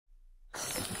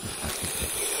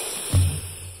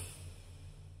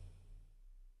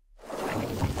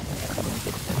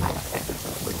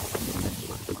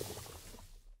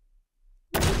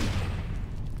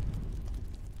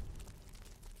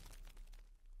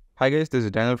Hi guys, this is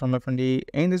Daniel from Trendy.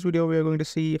 In this video, we are going to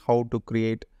see how to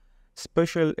create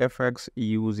special effects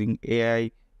using AI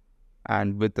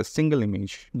and with a single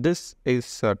image. This is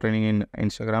trending in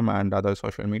Instagram and other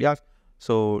social media.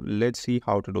 So let's see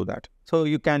how to do that. So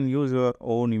you can use your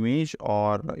own image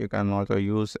or you can also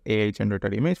use AI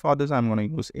generated image. For this, I'm going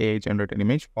to use AI generated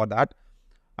image. For that,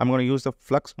 I'm going to use the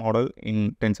Flux model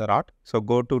in TensorArt. So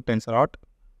go to TensorArt.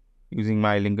 Using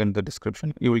my link in the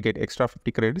description, you will get extra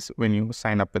 50 credits when you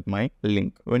sign up with my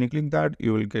link. When you click that,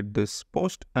 you will get this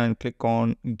post and click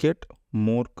on get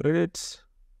more credits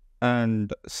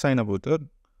and sign up with your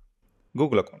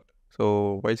Google account.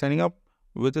 So while signing up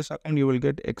with this account, you will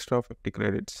get extra 50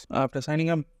 credits. After signing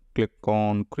up, click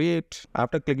on create.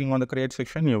 After clicking on the create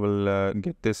section, you will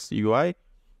get this UI,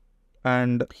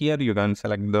 and here you can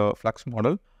select the Flux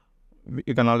model.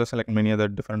 You can also select many other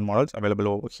different models available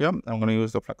over here. I'm going to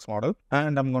use the Flux model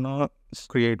and I'm going to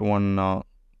create one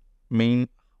main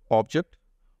object.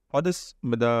 For this,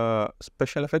 the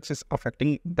special effects is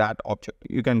affecting that object.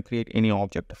 You can create any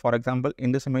object. For example,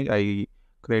 in this image, I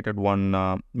created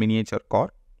one miniature car.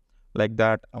 Like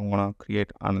that, I'm going to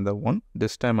create another one.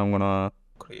 This time, I'm going to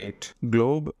create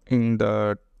globe in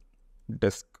the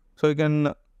disk. So you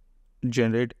can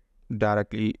generate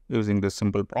directly using this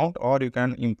simple prompt, or you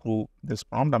can improve this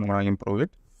prompt. I'm going to improve it.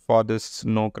 For this,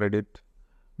 no credit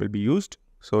will be used,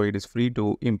 so it is free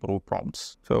to improve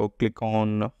prompts. So click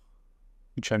on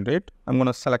generate. I'm going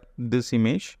to select this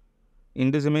image.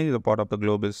 In this image, the part of the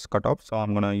globe is cut off, so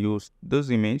I'm going to use this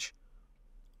image.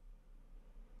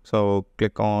 So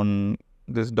click on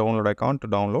this download icon to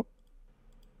download,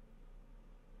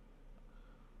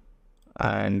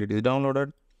 and it is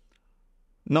downloaded.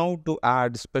 Now to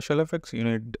add special effects, you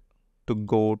need to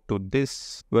go to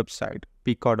this website,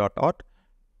 Pika.art.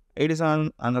 It is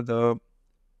another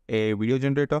a video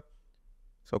generator.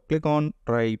 So click on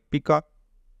try Pika.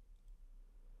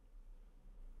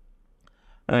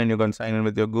 And you can sign in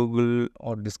with your Google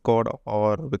or Discord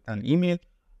or with an email.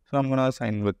 So I'm going to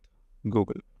sign in with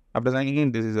Google. After signing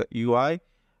in, this is a UI.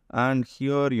 And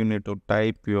here you need to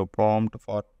type your prompt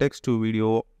for text to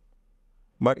video.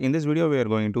 But in this video, we are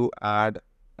going to add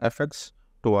effects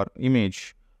to our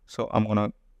image. So I'm going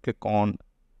to click on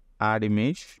add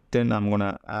image. Then I'm going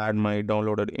to add my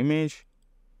downloaded image.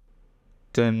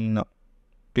 Then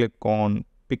click on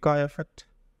Pika effect.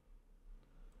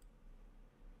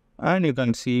 And you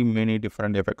can see many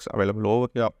different effects available over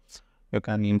here. You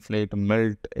can inflate,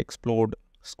 melt, explode,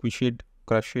 squish it,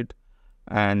 crush it,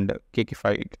 and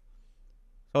cakeify it.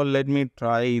 So let me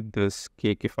try this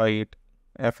cakeify it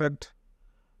effect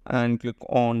and click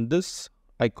on this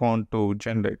icon to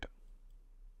generate.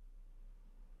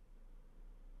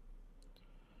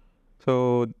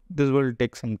 So this will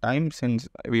take some time since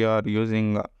we are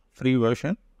using a free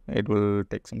version. It will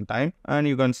take some time, and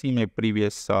you can see my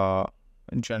previous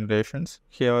generations.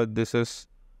 Here this is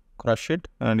crush it,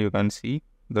 and you can see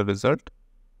the result.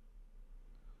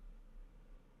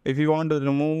 If you want to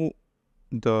remove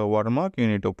the watermark, you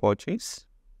need to purchase.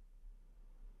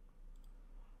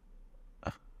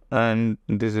 And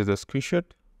this is the squish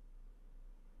it.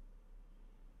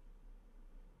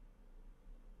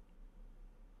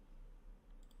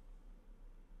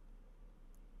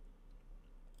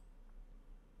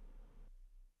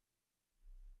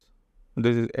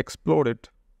 This is explode it.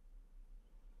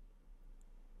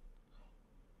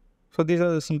 So these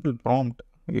are the simple prompt.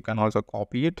 You can also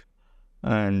copy it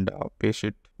and paste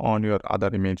it on your other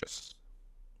images,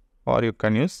 or you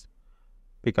can use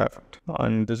Pika effect.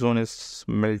 And this one is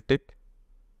melt it,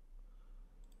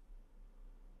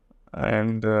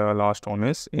 and the last one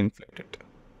is inflate it.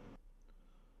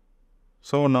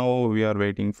 So now we are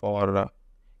waiting for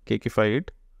cakeify it.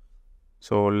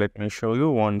 So let me show you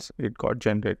once it got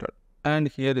generated, and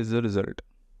here is the result.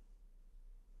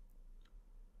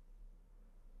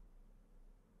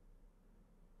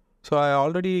 So I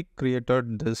already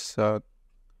created this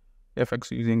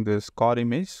effects using this car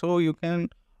image. So you can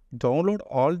download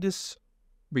all these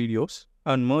videos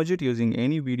and merge it using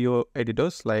any video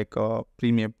editors like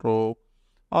Premiere Pro,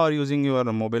 or using your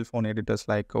mobile phone editors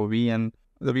like VN.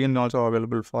 The VN also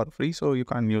available for free, so you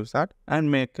can use that and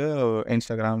make a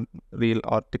Instagram reel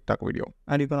or TikTok video.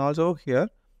 And you can also here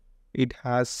it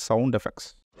has sound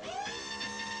effects.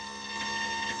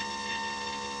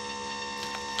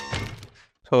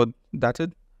 So that's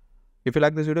it. If you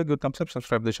like this video, give thumbs up,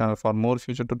 subscribe to the channel for more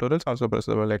future tutorials. Also press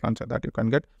the bell icon so that you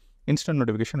can get instant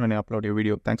notification when I upload a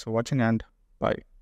video. Thanks for watching, and bye.